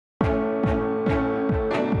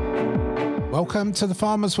Welcome to the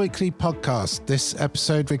Farmers Weekly podcast. This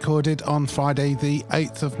episode recorded on Friday the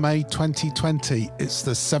 8th of May 2020. It's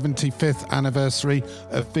the 75th anniversary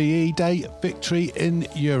of VE Day, Victory in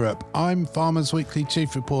Europe. I'm Farmers Weekly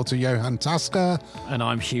Chief Reporter Johann Tasker. And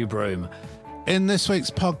I'm Hugh Broom. In this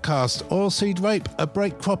week's podcast, oilseed rape, a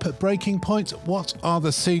break crop at breaking point. What are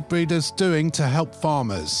the seed breeders doing to help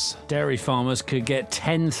farmers? Dairy farmers could get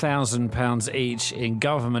 £10,000 each in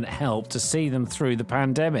government help to see them through the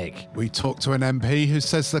pandemic. We talk to an MP who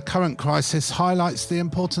says the current crisis highlights the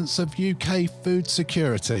importance of UK food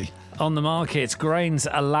security. On the market, grains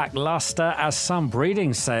are lacklustre as some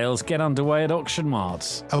breeding sales get underway at auction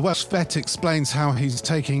marts. A Welsh vet explains how he's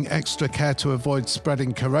taking extra care to avoid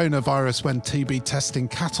spreading coronavirus when TB testing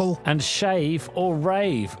cattle. And shave or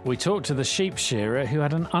rave. We talk to the sheep shearer who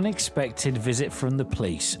had an unexpected visit from the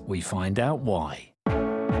police. We find out why.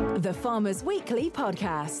 The Farmers Weekly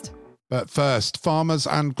podcast. But first, farmers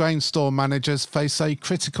and grain store managers face a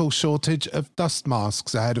critical shortage of dust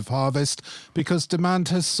masks ahead of harvest because demand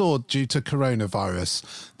has soared due to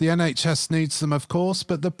coronavirus. The NHS needs them, of course,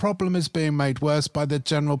 but the problem is being made worse by the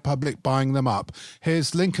general public buying them up.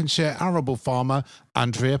 Here's Lincolnshire arable farmer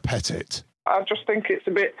Andrea Pettit. I just think it's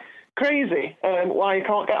a bit crazy why you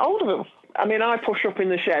can't get hold of them. I mean, I push up in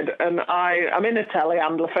the shed and I'm in a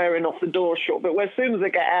telehandler, fair enough, the door's shut, but as soon as I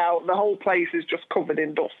get out, the whole place is just covered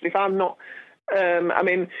in dust. If I'm not,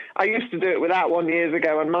 I used to do it without one years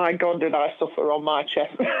ago, and my God, did I suffer on my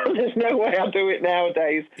chest. There's no way I do it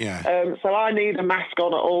nowadays. Yeah. So I need a mask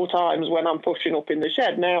on at all times when I'm pushing up in the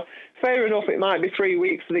shed. Now, fair enough, it might be 3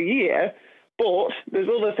 weeks of the year, but there's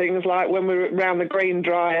other things like when we're around the grain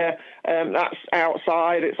dryer, that's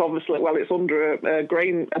outside. It's obviously, it's under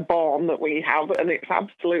a barn that we have, and it's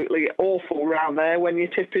absolutely awful around there. When you're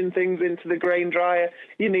tipping things into the grain dryer,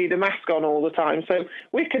 you need a mask on all the time. So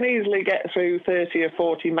we can easily get through 30 or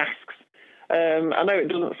 40 masks. I know it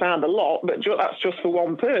doesn't sound a lot, but that's just for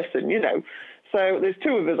one person, you know. So there's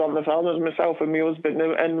two of us on the farm, there's myself and my husband,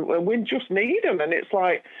 and we just need them, and it's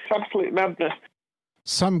like absolute madness.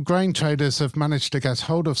 Some grain traders have managed to get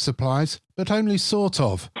hold of supplies, but only sort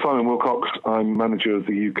of. Simon Wilcox, I'm manager of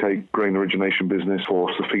the UK grain origination business for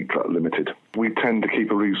Safitra Limited. We tend to keep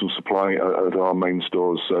a reasonable supply at our main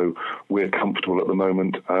stores, so we're comfortable at the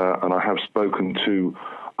moment. And I have spoken to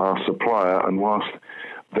our supplier, and whilst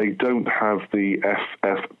they don't have the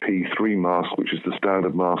FFP3 mask, which is the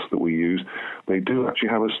standard mask that we use, they do actually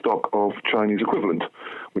have a stock of Chinese equivalent,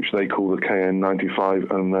 which they call the KN95,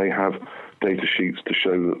 and they have data sheets to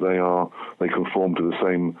show that they conform to the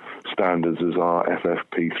same standards as our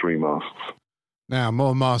FFP3 masks. Now,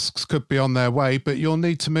 more masks could be on their way, but you'll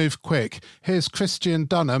need to move quick. Here's Christian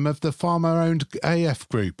Dunham of the farmer-owned AF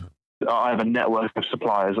Group. I have a network of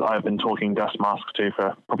suppliers that I've been talking dust masks to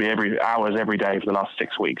for probably every day for the last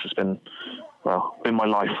 6 weeks. It's been my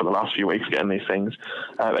life for the last few weeks getting these things.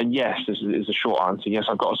 And yes, this is a short answer. Yes,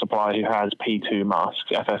 I've got a supplier who has P2 masks,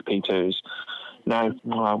 FFP2s. Now,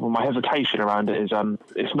 my hesitation around it is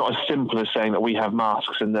it's not as simple as saying that we have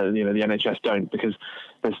masks and the NHS don't, because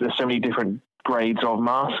there's so many different grades of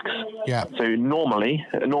masks. Yeah. So normally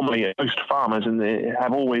most farmers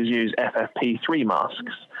have always used FFP3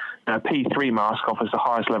 masks. Now, P3 mask offers the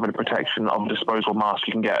highest level of protection of a disposable mask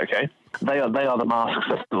you can get, okay? They are the masks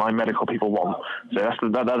that frontline medical people want. So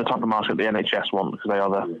they're the type of mask that the NHS want, because they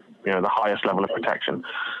are the highest level of protection.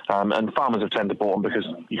 And farmers have tended to bought them because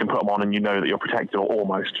you can put them on and you know that you're protected, or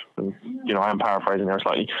almost. And, I am paraphrasing there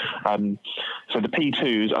slightly. So the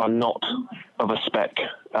P2s are not of a spec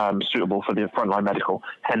suitable for the frontline medical,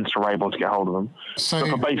 hence we're able to get hold of them. So but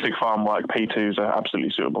for basic farm work, P2s are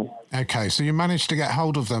absolutely suitable. Okay, so you managed to get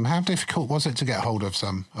hold of them. How difficult was it to get hold of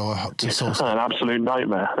some, or to source them? An absolute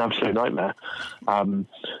nightmare.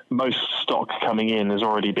 Most stock coming in has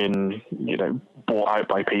already been, bought out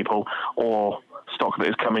by people, or stock that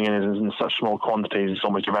is coming in is in such small quantities it's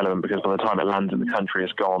almost irrelevant, because by the time it lands in the country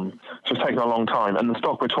it's gone. So it's taken a long time, and the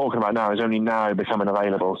stock we're talking about now is only now becoming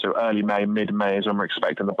available. So early May, mid-May is when we're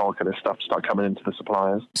expecting the bulk of this stuff to start coming into the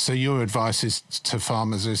suppliers. So your advice to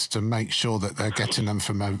farmers is to make sure that they're getting them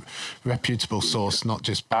from a reputable source, not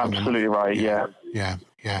just absolutely them. Right. Yeah.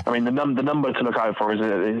 I mean, the number to look out for is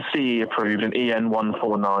CE approved and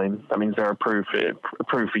EN149. That means they're approved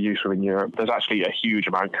for use within Europe. There's actually a huge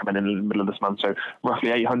amount coming in the middle of this month, so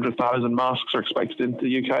roughly 800,000 masks are expected into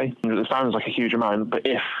the UK. It sounds like a huge amount, but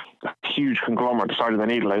if a huge conglomerate decided they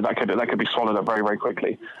need a load, that could be swallowed up very, very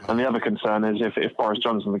quickly. And the other concern is if Boris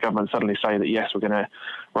Johnson and the government suddenly say that, yes, we're going to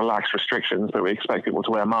relax restrictions, but we expect people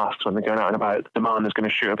to wear masks when they're going out and about, demand is going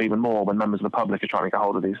to shoot up even more when members of the public are trying to get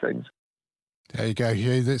hold of these things. There you go,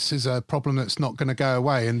 Hugh. This is a problem that's not going to go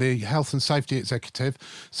away. And the Health and Safety Executive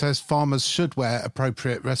says farmers should wear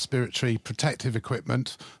appropriate respiratory protective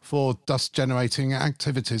equipment for dust-generating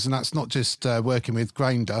activities. And that's not just working with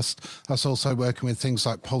grain dust. That's also working with things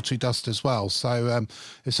like poultry dust as well. So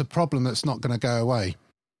it's a problem that's not going to go away.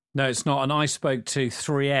 No, it's not. And I spoke to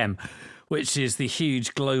 3M, which is the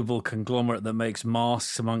huge global conglomerate that makes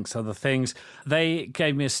masks, amongst other things. They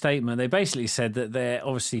gave me a statement. They basically said that they're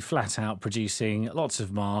obviously flat out producing lots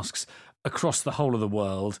of masks across the whole of the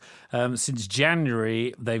world. Since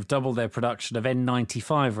January, they've doubled their production of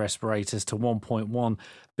N95 respirators to 1.1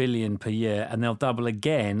 billion per year, and they'll double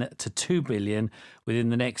again to 2 billion within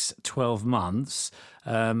the next 12 months.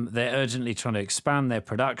 They're urgently trying to expand their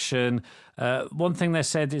production. One thing they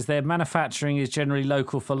said is their manufacturing is generally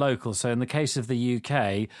local for local. So in the case of the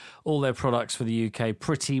UK, all their products for the UK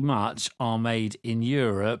pretty much are made in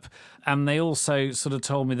Europe. And they also sort of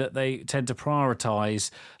told me that they tend to prioritise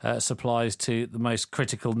supplies to the most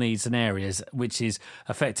critical needs and areas, which is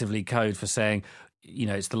effectively code for saying, you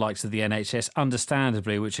know, it's the likes of the NHS,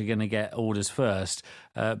 understandably, which are going to get orders first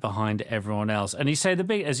behind everyone else. And he said the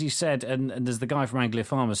big, as you said, and as the guy from Anglia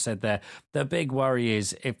Farmers said there, the big worry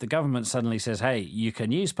is if the government suddenly says, hey, you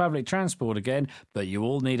can use public transport again, but you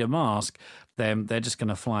all need a mask, then they're just going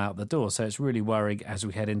to fly out the door. So it's really worrying as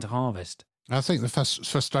we head into harvest. I think the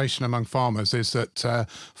frustration among farmers is that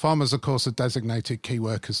farmers, of course, are designated key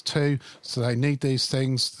workers too, so they need these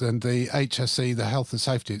things. And the HSE, the Health and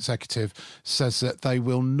Safety Executive, says that they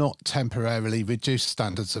will not temporarily reduce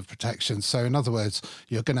standards of protection. So in other words,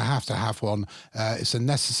 you're going to have one. It's a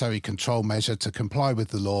necessary control measure to comply with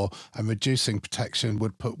the law, and reducing protection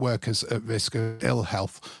would put workers at risk of ill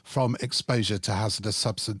health from exposure to hazardous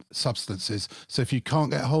substances. So if you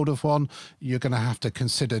can't get hold of one, you're going to have to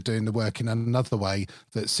consider doing the work in another way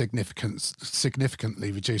that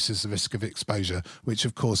significantly reduces the risk of exposure, which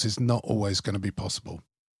of course is not always going to be possible.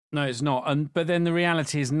 No, it's not. But then the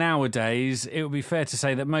reality is nowadays, it would be fair to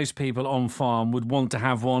say that most people on farm would want to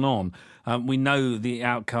have one on. We know the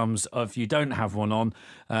outcomes of you don't have one on.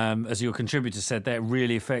 As your contributor said, that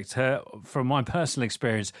really affects her. From my personal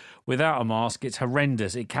experience, without a mask, it's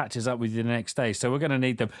horrendous. It catches up with you the next day. So we're going to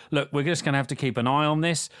need them. Look, we're just going to have to keep an eye on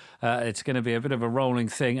this. It's going to be a bit of a rolling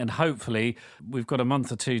thing. And hopefully we've got a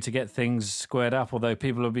month or two to get things squared up, although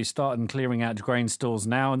people will be starting clearing out grain stores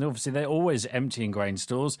now. And obviously they're always emptying grain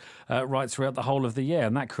stores right throughout the whole of the year.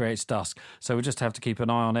 And that creates dust. So we just have to keep an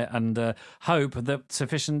eye on it and hope that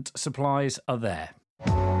sufficient supplies are there.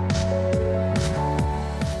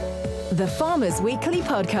 The Farmers Weekly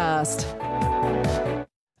Podcast.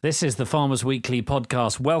 This is the Farmers Weekly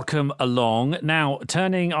Podcast. Welcome along. Now,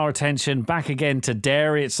 turning our attention back again to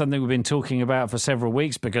dairy. It's something we've been talking about for several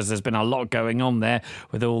weeks because there's been a lot going on there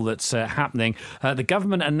with all that's happening. The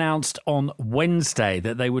government announced on Wednesday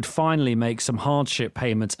that they would finally make some hardship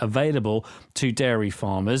payments available to dairy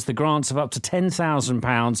farmers. The grants of up to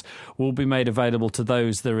 £10,000 will be made available to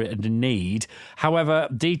those that are in need. However,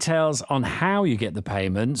 details on how you get the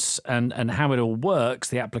payments and how it all works,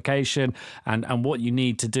 the application and what you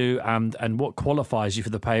need to do and what qualifies you for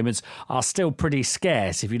the payments are still pretty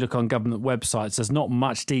scarce. If you look on government websites, there's not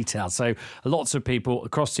much detail. So lots of people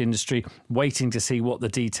across the industry waiting to see what the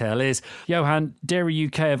detail is. Johann, Dairy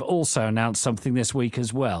UK have also announced something this week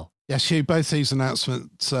as well. Yes, Hugh, both these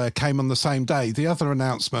announcements came on the same day. The other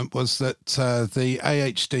announcement was that the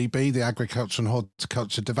AHDB, the Agriculture and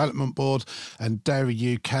Horticulture Development Board, and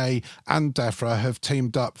Dairy UK and DEFRA have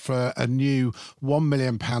teamed up for a new £1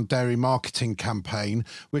 million dairy marketing campaign,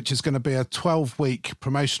 which is going to be a 12-week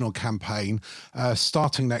promotional campaign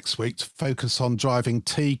starting next week to focus on driving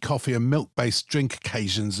tea, coffee and milk-based drink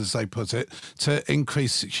occasions, as they put it, to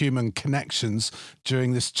increase human connections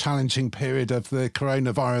during this challenging period of the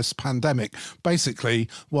coronavirus pandemic. Basically,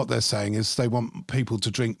 what they're saying is they want people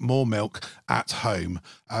to drink more milk at home.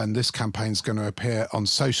 And this campaign is going to appear on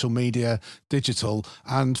social media, digital,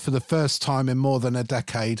 and for the first time in more than a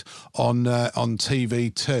decade on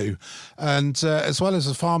TV too. And as well as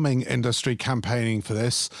the farming industry campaigning for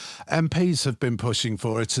this, MPs have been pushing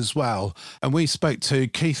for it as well. And we spoke to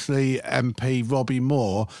Keighley MP Robbie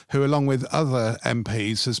Moore, who along with other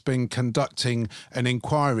MPs has been conducting an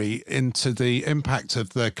inquiry into the impact of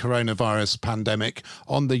the coronavirus pandemic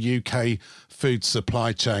on the UK food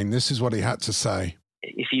supply chain. This is what he had to say.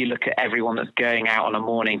 If you look at everyone that's going out on a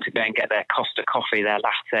morning to go and get their Costa coffee, their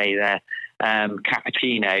latte, their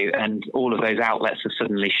cappuccino, and all of those outlets are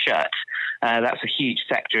suddenly shut, that's a huge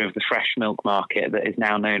sector of the fresh milk market that is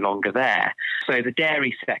now no longer there. So the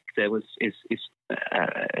dairy sector is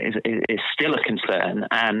is still a concern,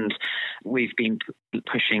 and we've been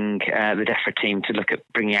pushing the DEFRA team to look at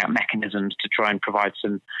bringing out mechanisms to try and provide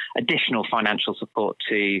some additional financial support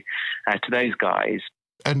to those guys.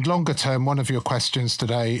 And longer term, one of your questions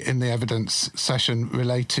today in the evidence session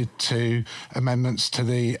related to amendments to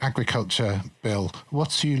the agriculture bill.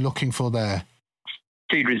 What are you looking for there?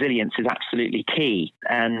 Food resilience is absolutely key,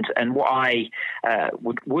 and what I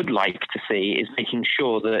would like to see is making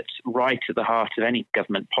sure that right at the heart of any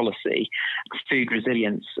government policy, food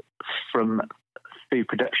resilience from food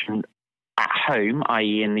production at home,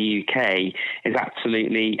 i.e. in the UK, is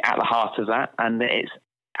absolutely at the heart of that, and that it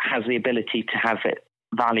has the ability to have it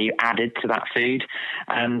value added to that food,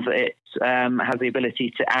 and it has the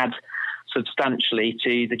ability to add substantially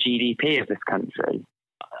to the GDP of this country.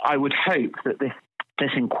 I would hope that this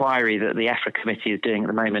inquiry that the EFRA committee is doing at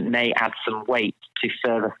the moment may add some weight to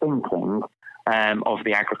further thinking of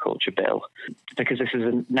the agriculture bill, because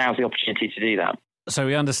now's the opportunity to do that. So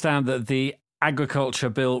we understand that the agriculture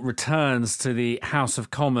bill returns to the House of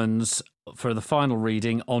Commons for the final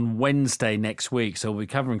reading on Wednesday next week. So we'll be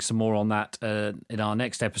covering some more on that in our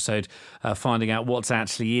next episode, finding out what's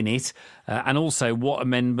actually in it and also what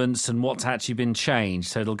amendments and what's actually been changed.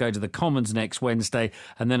 So it'll go to the Commons next Wednesday,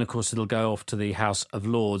 and then, of course, it'll go off to the House of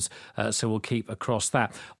Lords. So we'll keep across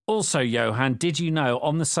that. Also, Johann, did you know,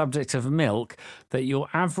 on the subject of milk, that your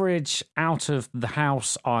average out of the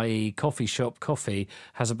house, i.e. coffee shop coffee,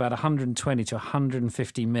 has about 120 to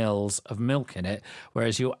 150 mils of milk in it,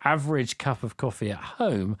 whereas your average cup of coffee at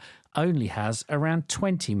home only has around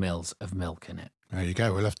 20 mils of milk in it? There you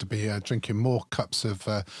go. We'll have to be drinking more cups of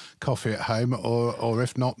coffee at home, or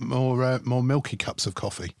if not, more milky cups of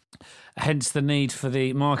coffee. Hence the need for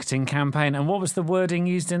the marketing campaign. And what was the wording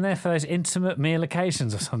used in there for those intimate meal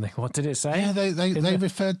occasions or something? What did it say? Yeah, they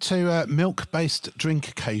referred to milk-based drink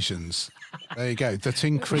occasions. There you go. That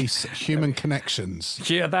increase human connections.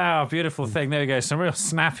 Yeah, that beautiful thing. There we go. Some real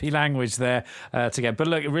snappy language there to get. But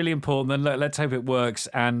look, really important. And look, let's hope it works.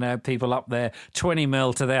 And people up there, 20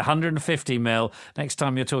 mil to their 150 mil. Next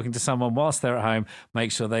time you're talking to someone whilst they're at home,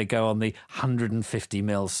 make sure they go on the 150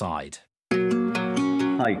 mil side.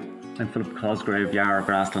 Hi, I'm Philip Cosgrave, Yarra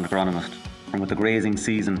Grassland Agronomist. And with the grazing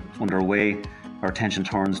season underway, our attention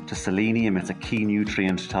turns to selenium. It's a key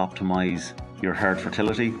nutrient to optimise your herd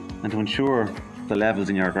fertility and to ensure the levels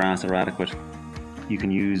in your grass are adequate. You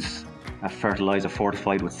can use a fertiliser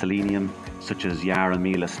fortified with selenium, such as Yarra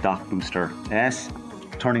Mila Stock Booster S.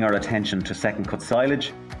 Turning our attention to second cut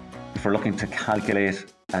silage, if we're looking to calculate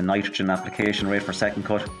a nitrogen application rate for second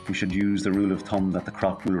cut, we should use the rule of thumb that the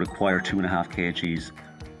crop will require 2.5 kgs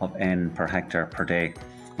of N per hectare per day.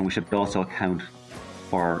 And we should also account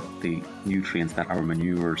for the nutrients that our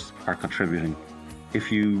manures are contributing. If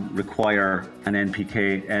you require an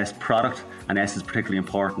NPK S product, and S is particularly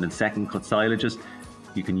important in second cut silages,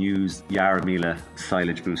 you can use Yarra Mila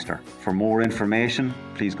Silage Booster. For more information,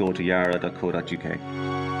 please go to yarra.co.uk.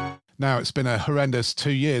 Now, it's been a horrendous 2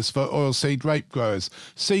 years for oilseed rape growers.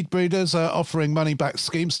 Seed breeders are offering money-back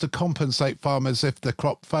schemes to compensate farmers if the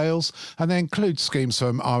crop fails, and they include schemes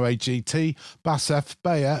from RAGT, BASF,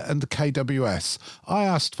 Bayer and KWS. I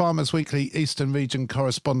asked Farmers Weekly Eastern Region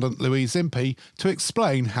correspondent Louise Impey to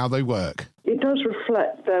explain how they work. It does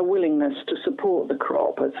reflect their willingness to support the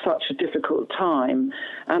crop at such a difficult time,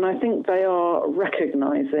 and I think they are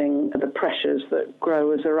recognising the pressures that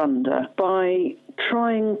growers are under by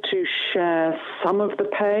trying to share some of the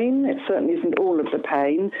pain. It certainly isn't all of the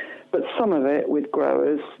pain, but some of it with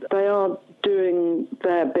growers. They are doing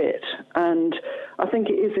their bit, and I think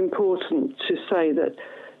it is important to say that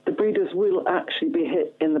the breeders will actually be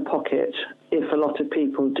hit in the pocket if a lot of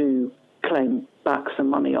people do claim back some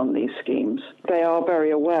money on these schemes. They are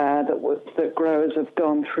very aware that growers have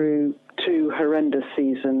gone through 2 horrendous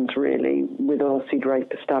seasons, really, with oilseed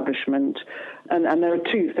rape establishment. And there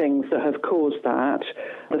are 2 things that have caused that.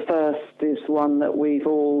 The first is one that we've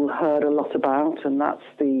all heard a lot about, and that's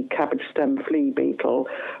the cabbage stem flea beetle.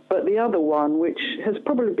 But the other one, which has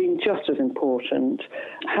probably been just as important,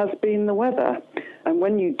 has been the weather. And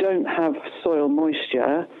when you don't have soil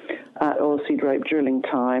moisture at oilseed rape drilling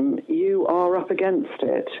time, you are up against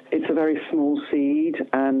it. It's a very small seed,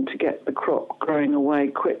 and to get the crop growing away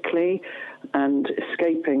quickly and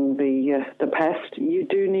escaping the pest, you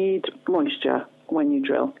do need moisture when you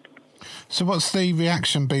drill. So what's the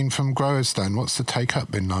reaction been from growers then? What's the take-up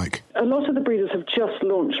been like? A lot of the breeders have just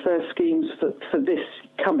launched their schemes for this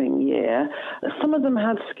coming year. Some of them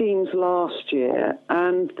had schemes last year,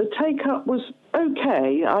 and the take-up was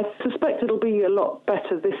okay. I suspect it'll be a lot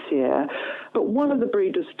better this year. But one of the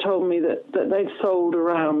breeders told me that they'd sold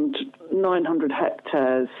around 900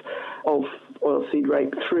 hectares of oilseed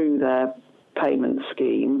rape through their payment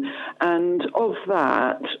scheme, and of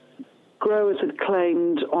that, growers had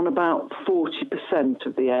claimed on about 40%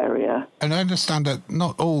 of the area. And I understand that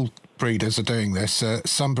not all breeders are doing this.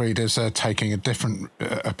 Some breeders are taking a different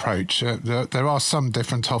approach. There are some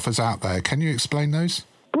different offers out there. Can you explain those?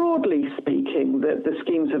 Broadly speaking, the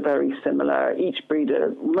schemes are very similar.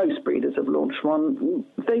 Most breeders have launched one.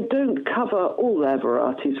 They don't cover all their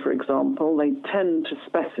varieties, for example. They tend to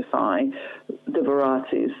specify the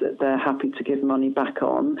varieties that they're happy to give money back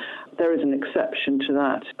on. There is an exception to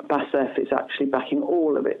that. BASF is actually backing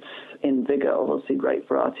all of its in vigour oilseed rape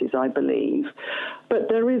varieties, I believe. But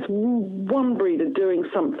there is one breeder doing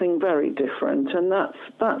something very different, and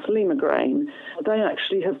that's Lima Grain. They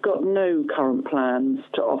actually have got no current plans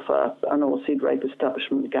to offer an oilseed rape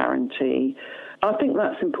establishment guarantee. I think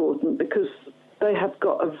that's important because they have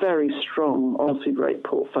got a very strong oilseed rape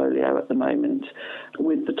portfolio at the moment,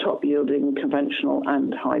 with the top yielding conventional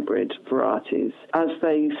and hybrid varieties. As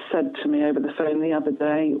they said to me over the phone the other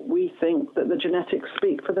day, we think that the genetics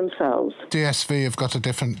speak for themselves. DSV have got a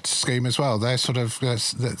different scheme as well. They're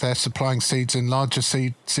they're supplying seeds in larger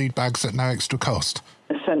seed bags at no extra cost.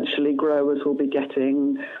 Essentially, growers will be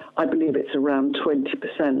getting, I believe it's around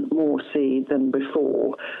 20% more seed than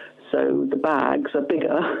before. So the bags are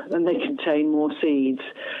bigger and they contain more seeds.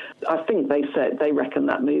 I think they reckon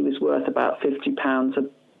that move is worth about £50 a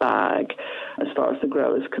bag as far as the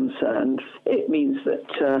grower's concerned. It means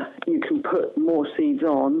that you can put more seeds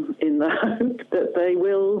on in the hope that they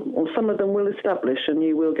will, or some of them will establish, and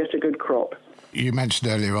you will get a good crop. You mentioned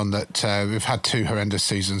earlier on that we've had 2 horrendous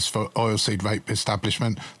seasons for oilseed rape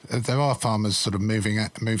establishment. There are farmers sort of moving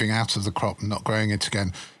out of the crop and not growing it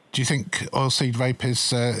again. Do you think oilseed rape is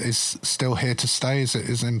still here to stay? Is it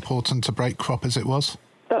as important to break crop as it was?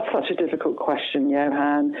 That's such a difficult question,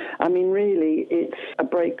 Johann. I mean, really, it's a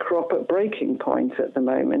break crop at breaking point at the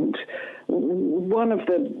moment. One of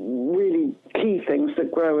the really key things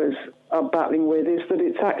that growers are battling with is that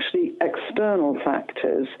it's actually external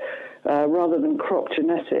factors rather than crop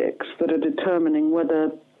genetics that are determining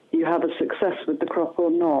whether you have a success with the crop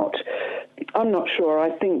or not. I'm not sure. I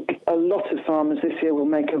think a lot of farmers this year will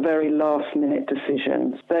make a very last-minute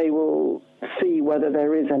decision. They will see whether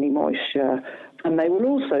there is any moisture, and they will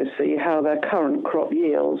also see how their current crop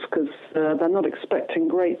yields, because they're not expecting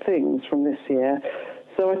great things from this year.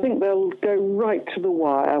 So I think they'll go right to the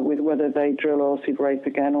wire with whether they drill oilseed rape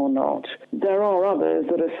again or not. There are others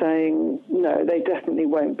that are saying, no, they definitely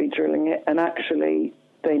won't be drilling it, and actually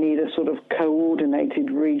they need a sort of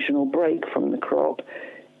coordinated regional break from the crop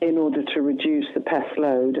in order to reduce the pest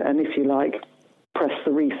load and, if you like, press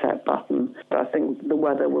the reset button. But I think the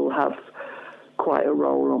weather will have quite a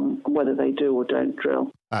role on whether they do or don't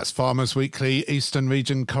drill. That's Farmers Weekly Eastern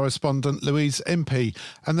Region correspondent Louise Impey.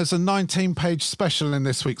 And there's a 19-page special in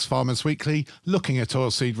this week's Farmers Weekly looking at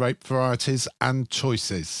oilseed rape varieties and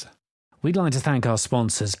choices. We'd like to thank our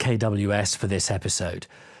sponsors KWS for this episode.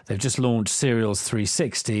 They've just launched Cereals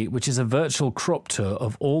 360, which is a virtual crop tour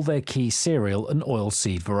of all their key cereal and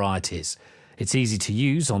oilseed varieties. It's easy to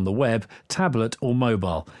use on the web, tablet or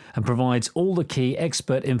mobile, and provides all the key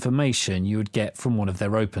expert information you would get from one of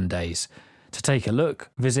their open days. To take a look,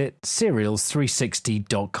 visit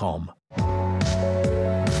cereals360.com.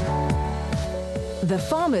 The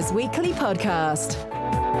Farmers Weekly Podcast.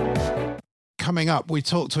 Coming up, we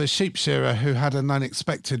talked to a sheep shearer who had an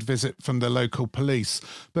unexpected visit from the local police.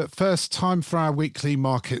 But first, time for our weekly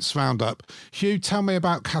markets roundup. Hugh, tell me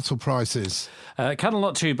about cattle prices. Cattle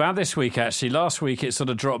not too bad this week, actually. Last week it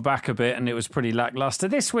sort of dropped back a bit and it was pretty lacklustre.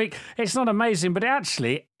 This week it's not amazing, but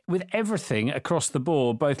actually, with everything across the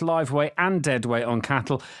board, both live weight and dead weight on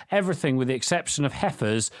cattle, everything with the exception of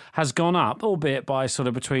heifers has gone up, albeit by sort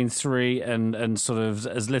of between 3 and sort of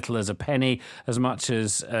as little as a penny, as much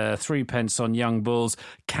as 3 pence on young bulls.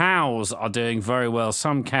 Cows are doing very well.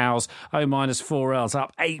 Some cows, O-4Ls,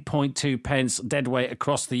 up 8.2 pence dead weight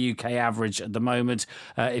across the UK average at the moment.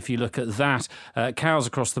 If you look at that, cows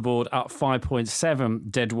across the board up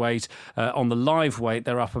 5.7 dead weight. On the live weight,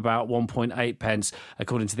 they're up about 1.8 pence,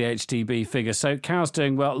 according to the HDB figure. So cows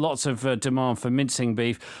doing well, lots of demand for mincing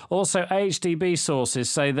beef. Also, HDB sources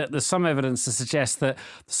say that there's some evidence to suggest that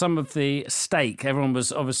some of the steak, everyone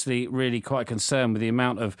was obviously really quite concerned with the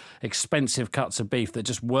amount of expensive cuts of beef that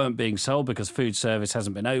just weren't being sold because food service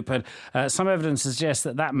hasn't been open. Some evidence suggests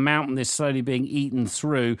that mountain is slowly being eaten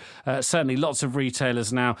through. Certainly lots of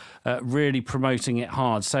retailers now really promoting it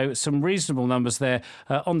hard. So some reasonable numbers there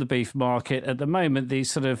on the beef market. At the moment, the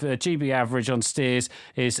sort of GB average on steers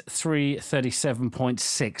is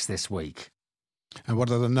 337.6 this week. And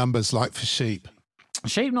what are the numbers like for sheep?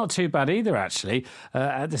 Sheep not too bad either, actually.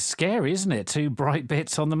 It's scary, isn't it? Two bright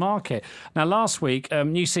bits on the market. Now, last week,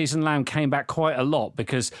 new season lamb came back quite a lot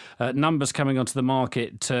because numbers coming onto the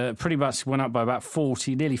market pretty much went up by about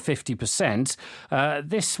 40, nearly 50%.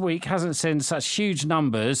 This week hasn't seen such huge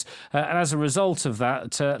numbers, and as a result of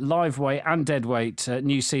that, live weight and dead weight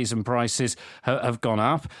new season prices have gone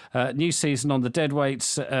up. New season on the dead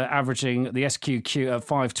weights averaging the SQQ at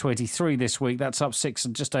 5.23 this week. That's up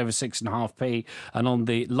just over 6.5p, and on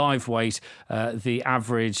the live weight, the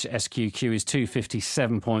average SQQ is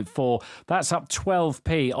 257.4. That's up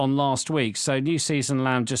 12p on last week. So new season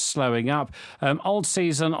lamb just slowing up. Old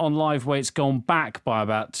season on live weight's gone back by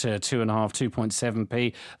about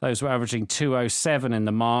 2.7p. Those were averaging 207 in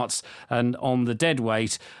the marts. And on the dead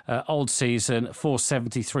weight, old season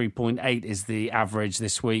 473.8 is the average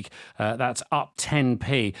this week. That's up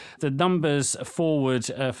 10p. The numbers forward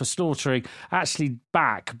for slaughtering actually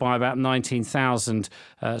back by about 19,000.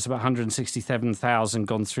 It's about 167,000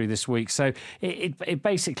 gone through this week. So it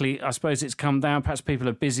basically, I suppose it's come down. Perhaps people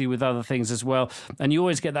are busy with other things as well. And you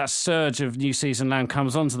always get that surge of new season lamb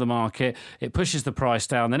comes onto the market. It pushes the price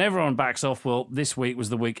down. Then everyone backs off. Well, this week was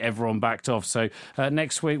the week everyone backed off. So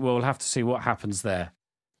next week we'll have to see what happens there.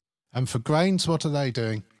 And for grains, what are they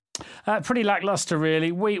doing? Pretty lacklustre,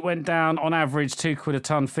 really. Wheat went down on average £2 a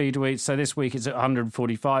tonne feed wheat, so this week it's at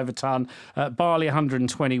 145 a tonne. Barley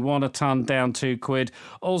 121 a tonne, down £2.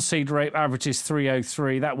 Oilseed rape averages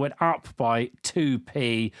 303. That went up by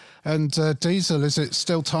 2p. And diesel, is it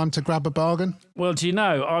still time to grab a bargain? Well, do you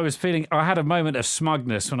know, I had a moment of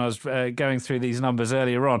smugness when I was going through these numbers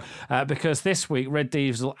earlier on, because this week red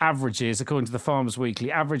diesel averages, according to the Farmers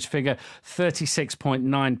Weekly, average figure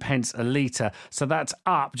 36.9 pence a litre. So that's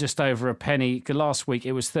up just over a penny. Last week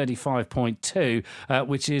it was 35.2,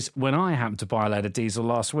 which is when I happened to buy a load of diesel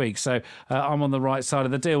last week. So I'm on the right side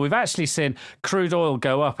of the deal. We've actually seen crude oil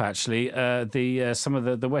go up, actually. Some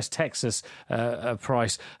of the West Texas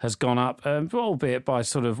price has gone up, albeit by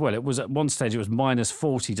it was at one stage it was minus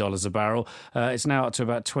 $40 a barrel. It's now up to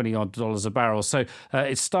about $20 a barrel. So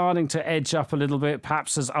it's starting to edge up a little bit,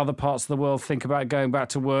 perhaps as other parts of the world think about going back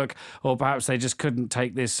to work, or perhaps they just couldn't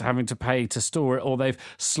take this having to pay to store it, or they've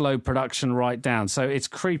slowed production right down. So it's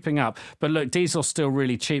creeping up. But look, diesel's still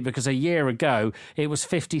really cheap because a year ago it was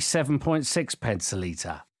 57.6 pence a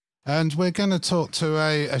litre. And we're going to talk to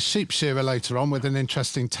a sheep shearer later on with an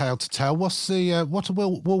interesting tale to tell. What are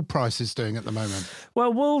wool prices doing at the moment?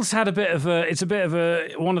 Well, wool's had it's a bit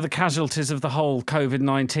of one of the casualties of the whole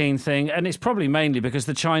COVID-19 thing, and it's probably mainly because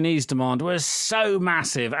the Chinese demand was so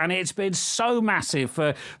massive, and it's been so massive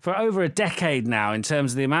for over a decade now in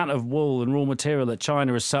terms of the amount of wool and raw material that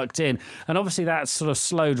China has sucked in, and obviously that's sort of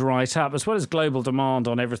slowed right up, as well as global demand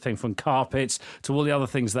on everything from carpets to all the other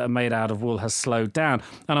things that are made out of wool has slowed down.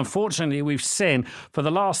 And unfortunately, we've seen for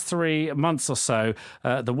the last 3 months or so,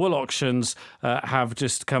 the wool auctions have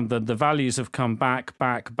just come, the values have come back,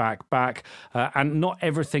 and not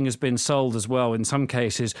everything has been sold as well. In some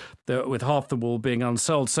cases, with half the wool being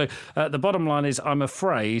unsold. So the bottom line is, I'm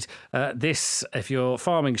afraid if you're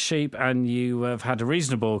farming sheep and you have had a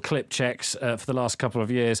reasonable clip checks for the last couple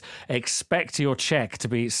of years, expect your check to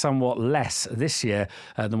be somewhat less this year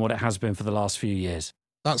than what it has been for the last few years.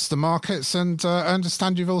 That's the markets, and I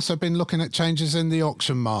understand you've also been looking at changes in the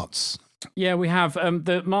auction marts. Yeah, we have.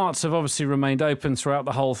 The marts have obviously remained open throughout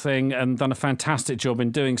the whole thing and done a fantastic job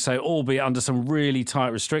in doing so, albeit under some really tight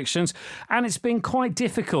restrictions. And it's been quite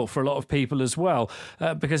difficult for a lot of people as well,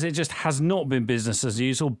 because it just has not been business as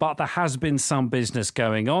usual, but there has been some business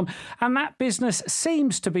going on. And that business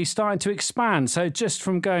seems to be starting to expand. So just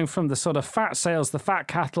from going from the sort of fat sales, the fat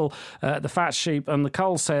cattle, the fat sheep and the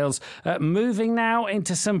cull sales, moving now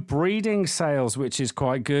into some breeding sales, which is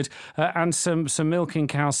quite good, and some milking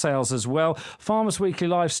cow sales as well. Farmers Weekly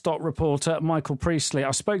livestock reporter Michael Priestley,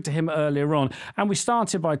 I spoke to him earlier on, and we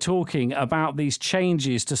started by talking about these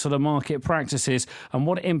changes to sort of market practices and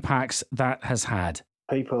what impacts that has had.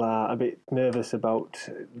 People are a bit nervous about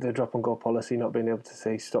the drop and go policy, not being able to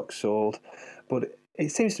see stock sold, but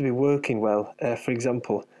it seems to be working well. For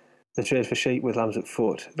example, the trade for sheep with lambs at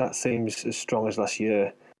foot, that seems as strong as last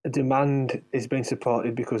year. Demand is being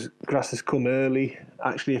supported because grass has come early.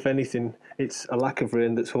 Actually, if anything, it's a lack of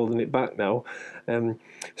rain that's holding it back now.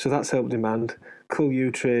 So that's helped demand. Cull ewe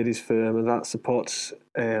trade is firm, and that supports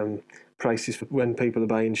prices for when people are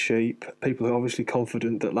buying sheep. People are obviously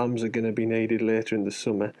confident that lambs are going to be needed later in the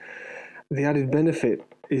summer. The added benefit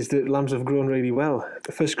is that lambs have grown really well.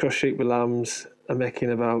 The first cross sheep with lambs are making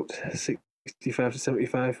about 65 to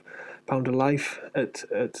 75 pound a life at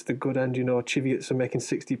the good end. Chiviots are making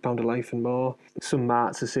 £60 a life and more. Some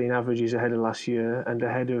marts are seeing averages ahead of last year and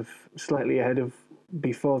slightly ahead of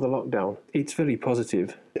before the lockdown, it's very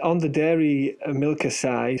positive. On the dairy milker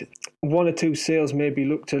side, one or two sales maybe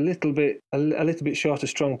looked a little bit short of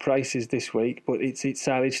strong prices this week, but it's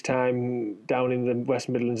silage time down in the West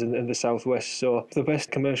Midlands and the South West, so the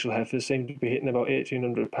best commercial heifers seem to be hitting about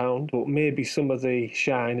 £1,800, but maybe some of the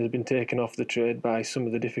shine has been taken off the trade by some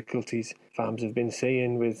of the difficulties farms have been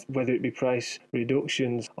seeing with whether it be price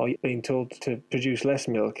reductions or being told to produce less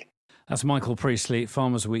milk. That's Michael Priestley,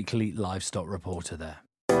 Farmers Weekly livestock reporter there.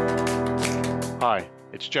 Hi,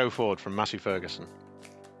 it's Joe Ford from Massey Ferguson.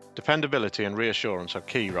 Dependability and reassurance are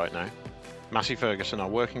key right now. Massey Ferguson are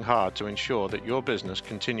working hard to ensure that your business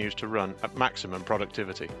continues to run at maximum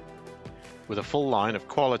productivity. With a full line of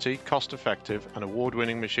quality, cost-effective and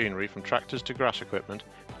award-winning machinery from tractors to grass equipment,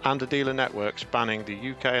 and a dealer network spanning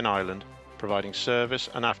the UK and Ireland, providing service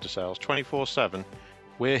and after-sales 24/7,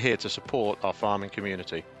 we're here to support our farming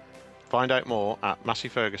community. Find out more at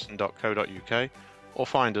masseyferguson.co.uk or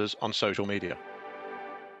find us on social media.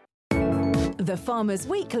 The Farmers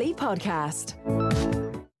Weekly Podcast.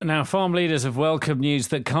 Now, farm leaders have welcomed news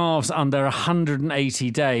that calves under 180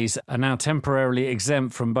 days are now temporarily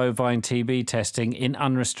exempt from bovine TB testing in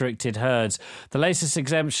unrestricted herds. The latest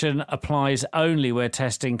exemption applies only where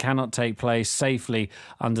testing cannot take place safely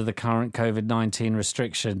under the current COVID-19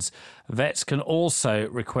 restrictions. Vets can also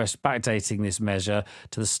request backdating this measure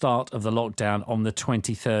to the start of the lockdown on the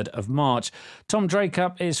 23rd of March. Tom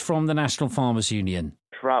Dracup is from the National Farmers Union.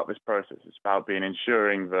 Throughout this process, it's about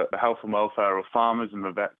ensuring that the health and welfare of farmers and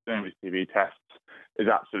the vets doing these TB tests is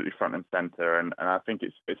absolutely front and centre. And I think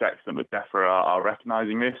it's excellent that DEFRA are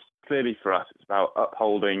recognising this. Clearly for us, it's about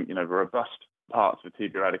upholding, the robust parts of the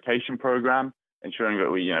TB eradication programme, ensuring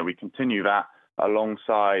that we continue that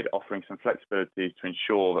alongside offering some flexibility to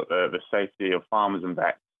ensure that the safety of farmers and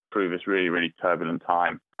vets through this really, really turbulent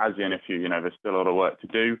time. As the NFU, there's still a lot of work to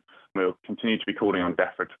do. We'll continue to be calling on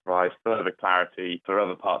DEFRA to provide further clarity for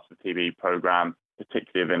other parts of the TB programme,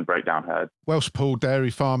 particularly within breakdown herds. Welsh pool dairy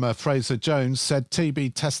farmer Fraser Jones said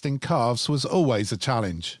TB testing calves was always a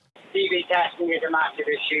challenge. TB testing is a massive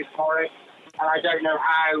issue for us, and I don't know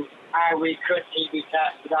how we could TB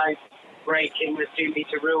test without breaking the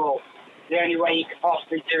 2-metre rule. The only way you could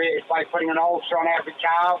possibly do it is by putting an ulcer on every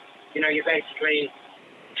cow. You're basically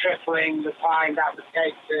tripling the time that would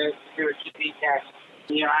take to do a TB test.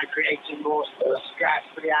 And creating more stress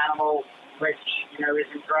for the animal, which,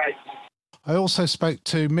 isn't great. I also spoke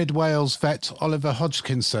to Mid-Wales vet Oliver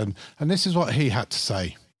Hodgkinson, and this is what he had to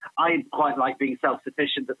say. I quite like being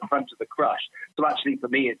self-sufficient at the front of the crush. So actually for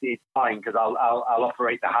me it's fine because I'll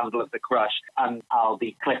operate the handle of the crush and I'll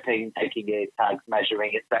be clipping, taking ear tags,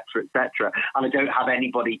 measuring, etc., etc. And I don't have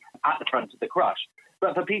anybody at the front of the crush.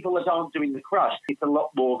 But for people that aren't doing the crush, it's a lot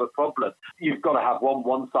more of a problem. You've got to have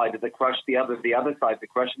one side of the crush, the other side of the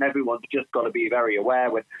crush, and everyone's just got to be very aware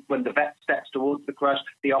when the vet steps towards the crush,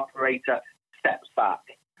 the operator steps back.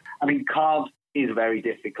 I mean, calves is very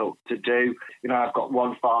difficult to do. I've got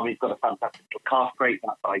one farm, he's got a fantastic calf crate,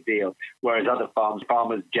 that's ideal, whereas other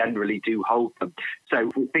farmers generally do hold them. So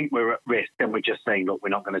if we think we're at risk, then we're just saying, look, we're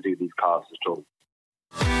not going to do these calves at all.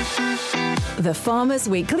 The Farmers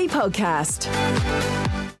Weekly Podcast.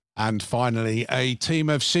 And finally, a team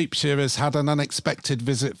of sheep shearers had an unexpected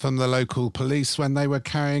visit from the local police when they were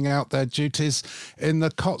carrying out their duties in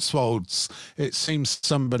the Cotswolds. It seems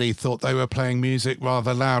somebody thought they were playing music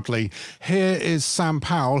rather loudly. Here is Sam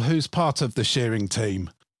Powell, who's part of the shearing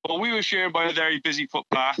team. Well, we were shearing by a very busy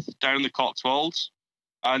footpath down the Cotswolds,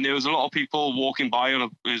 and there was a lot of people walking by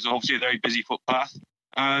it was obviously a very busy footpath.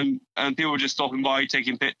 And people were just stopping by,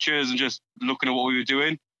 taking pictures and just looking at what we were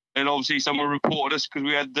doing. And obviously someone reported us because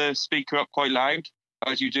we had the speaker up quite loud,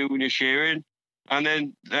 as you do when you're shearing. And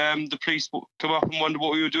then the police come up and wondered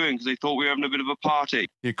what we were doing because they thought we were having a bit of a party.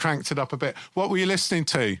 You cranked it up a bit. What were you listening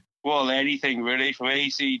to? Well, anything really, from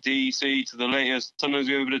AC/DC to the latest. Sometimes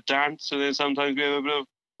we have a bit of dance, and then sometimes we have a bit of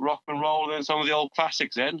rock and roll, and then some of the old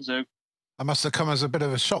classics then. So it must have come as a bit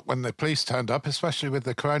of a shock when the police turned up, especially with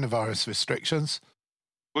the coronavirus restrictions.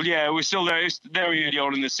 Well, yeah, we're still there. It's very early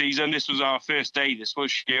on in the season. This was our first day. This was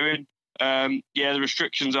shearing. The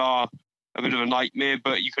restrictions are a bit of a nightmare,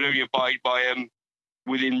 but you can only abide by them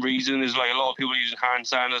within reason. There's a lot of people using hand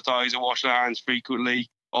sanitizer, washing their hands frequently.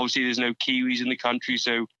 Obviously, there's no Kiwis in the country,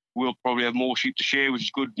 so we'll probably have more sheep to shear, which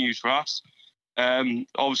is good news for us.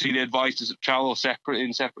 Obviously, they advised us to travel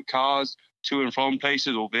in separate cars to and from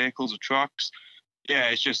places or vehicles or trucks.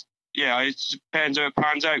 It depends how it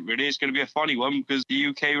pans out, really. It's going to be a funny one because the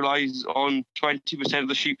UK relies on 20% of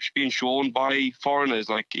the sheep being shorn by foreigners,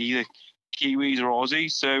 like either Kiwis or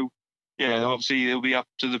Aussies. So, obviously it'll be up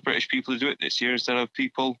to the British people to do it this year instead of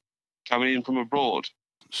people coming in from abroad.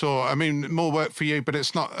 Sure. I mean, more work for you, but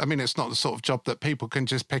it's not. I mean, it's not the sort of job that people can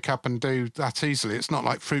just pick up and do that easily. It's not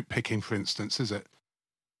like fruit picking, for instance, is it?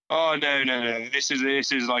 Oh no. This is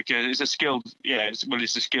like it's a skilled. Yeah, it's a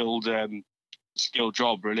skilled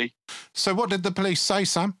job, really. So, what did the police say,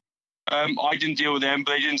 Sam? I didn't deal with them,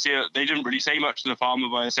 but they didn't really say much to the farmer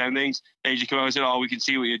by the sound things. They just came out and said, "Oh, we can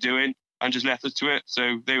see what you're doing," and just left us to it.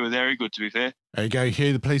 So they were very good, to be fair. There you go,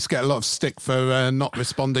 Hugh. The police get a lot of stick for not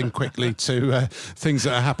responding quickly to things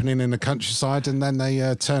that are happening in the countryside, and then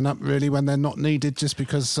they turn up really when they're not needed, just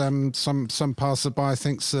because some passerby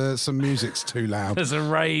thinks some music's too loud. There's a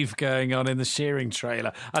rave going on in the shearing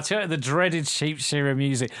trailer. I tell you, the dreaded sheep shearer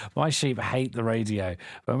music. My sheep hate the radio.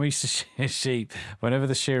 When we used to shear sheep, whenever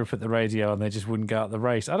the shearer put the radio on, they just wouldn't go out the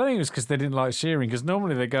race. I don't think it was because they didn't like shearing, because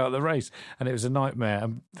normally they go out the race, and it was a nightmare.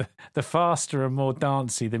 And the faster and more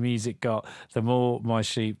dancey the music got, the more my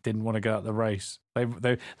sheep didn't want to go out the race.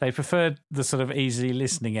 They preferred the sort of easy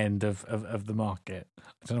listening end of the market.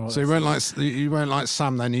 I don't know what so you weren't like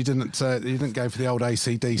Sam then. You didn't go for the old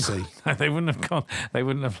AC/DC. No, they wouldn't have gone. They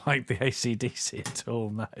wouldn't have liked the AC/DC at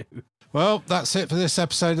all. No. Well, that's it for this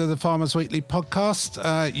episode of the Farmers Weekly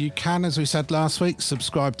podcast. You can, as we said last week,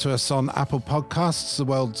 subscribe to us on Apple Podcasts, the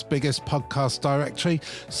world's biggest podcast directory,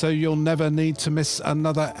 so you'll never need to miss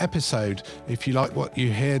another episode. If you like what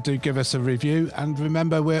you hear, do give us a review. And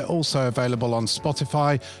remember, we're also available on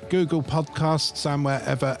Spotify, Google Podcasts, and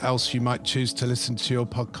wherever else you might choose to listen to your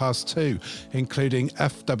podcast too, including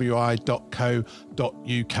fwi.co.uk.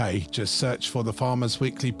 Just search for the Farmers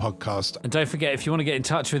Weekly podcast. And don't forget, if you want to get in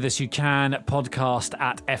touch with us, you can podcast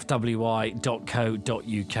at fwi.co.uk.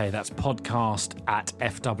 That's podcast at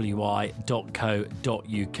fwi.co.uk.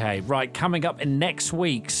 Right, coming up in next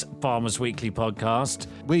week's Farmers Weekly podcast,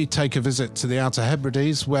 we take a visit to the Outer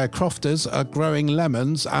Hebrides, where crofters are growing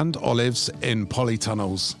lemons and olives in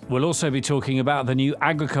polytunnels. We'll also be talking about the new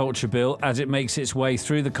agriculture bill as it makes its way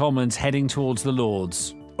through the Commons heading towards the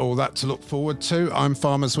Lords. All that to look forward to. I'm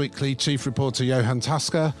Farmers Weekly Chief Reporter Johann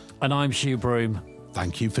Tasker. And I'm Hugh Broom.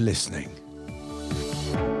 Thank you for listening.